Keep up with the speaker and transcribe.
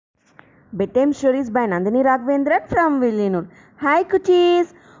Bed time stories by Nandini Raghavendran from విల్లియనూర్. Hi కుచీస్.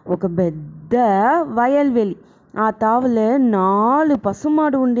 ఒక పెద్ద వయల్వెలి, ఆ తావులే 4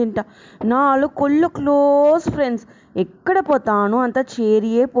 పసుమాడు ఉండింట. 4 కొల్లు క్లోజ్ ఫ్రెండ్స్. ఎక్కడ పోతాను అంత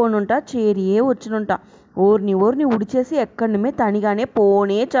చేరియే పోనుంట, చేరియే వచ్చునుంట. ఓర్ని ఉడిచేసి ఎక్కడమే తనిగానే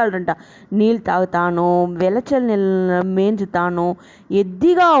పోనే చాలంట. నీళ్ళు తాగుతాను, వెలచల్ మేంజుతాను,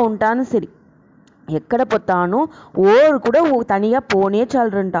 ఎద్దిగా ఉంటాను సరి. ఎక్కడ పోతాను ఓరు కూడా తనిగా పోనే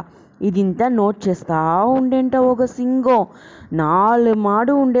చాలరంట. ఇదింతా నోట్ చేస్తా ఉండేంట ఒక సింగం. 4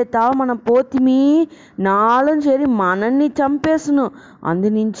 మాడు ఉండే తావు మనం పోతిమి, 4 చేరి మనల్ని చంపేసును,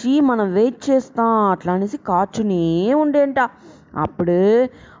 అందునుంచి మనం వెయిట్ చేస్తాం అట్లా అనేసి కాచునే ఉండేంట. అప్పుడు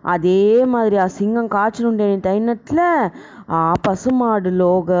అదే మాదిరి ఆ సింగం కాచునుండేంట అయినట్లే ఆ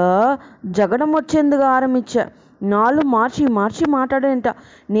పసుమాడులోగా జగడం వచ్చేందుకు ఆరంభించా. 4 మార్చి మాట్లాడేంట.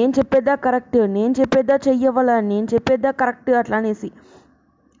 నేను చెప్పేదా కరెక్ట్, నేను చెప్పేదా చెయ్యవల, నేను చెప్పేదా కరెక్ట్ అట్లా అనేసి.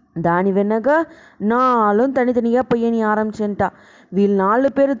 దాని వెనక 4 తనిగా పొయ్యని ఆరంభించంట. వీళ్ళు 4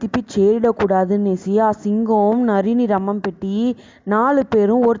 పేరు తిప్పి చేరిడకూడదు అనేసి ఆ సింగం నరిని రమ్మం పెట్టి 4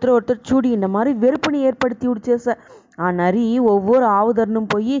 పేరు ஒருத்தர் చూడి இந்த மாதிரி வெறுப்புని ఏర్పడితి ఉడిచేసా. ఆ నరి ఒవ్వొరు ఆవు ధర్నం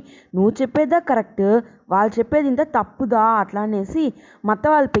పోయి నువ్వు చెప్పేదా కరెక్ట్, వాళ్ళు చెప్పేది ఇంత తప్పుదా అట్లా అనేసి మత్త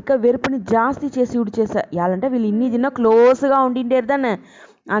వాళ్ళ పిక్క వెరుపుని జాస్తి చేసి ఉడిచేసా. ఎలాంటే వీళ్ళు ఇన్ని దిన క్లోజ్గా ఉండిండేరు దాన్ని,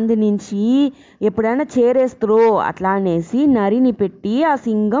 అందునుంచి ఎప్పుడైనా చేరేస్తారు అట్లా అనేసి నరిని పెట్టి ఆ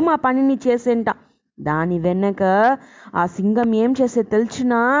సింగం ఆ పనిని చేసేంట. దాని వెనక ఆ సింగం ఏం చేసే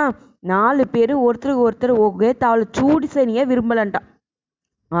తెలిసినా 4 పేరు ஒருத்தர் ఒకే తాళ్ళు చూడిసేనియే విరుంబలంట.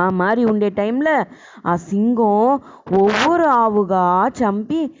 ఆ మారి ఉండే టైంలో ఆ సింగం ఒవ్వొరు ఆవుగా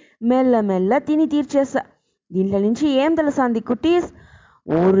చంపి మెల్ల తిని తీర్చేసా. దీంట్లో నుంచి ఏం తెలుసాంది కుటీస్?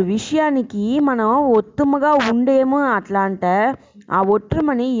 ஒரு விஷయానికి మనం ఒత్తుమగా ఉండేము అట్లా అంటే ఆ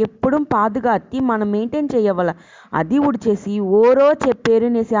ఒట్టుమని ఎప్పుడు పాదుగాత్తి మనం మెయింటైన్ చేయవల. అది ఉడిచేసి ఓరో చెప్పారు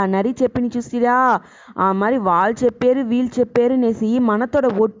నేసి ఆ నరి చెప్పిని చూసిరా, ఆ మరి వాళ్ళు చెప్పారు వీళ్ళు చెప్పారు నేసి మనతోడ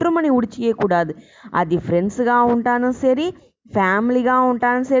ఒట్టుమని ఉడిచేయకూడదు. అది ఫ్రెండ్స్గా ఉంటాను సరి, ఫ్యామిలీగా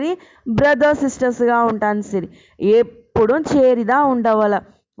ఉంటాను సరి, బ్రదర్ సిస్టర్స్గా ఉంటాను సరి, ఎప్పుడు చేరిదా ఉండవల.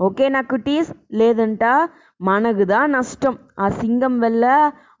 ఓకేనా కుటీస్? లేదంట మనకుదా నష్టం. ఆ సింగం వల్ల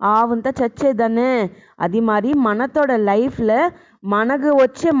ఆవంతా చచ్చేదాన్ని. అది మరి మనతోడ లైఫ్లో మనకు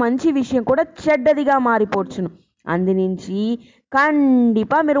వచ్చే మంచి విషయం కూడా చెడ్డదిగా మారిపోవచ్చును. అందునుంచి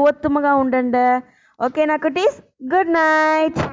కండిపా మీరు ఒత్తుమగా ఉండండి. ఓకేనా కుటీస్? Good night.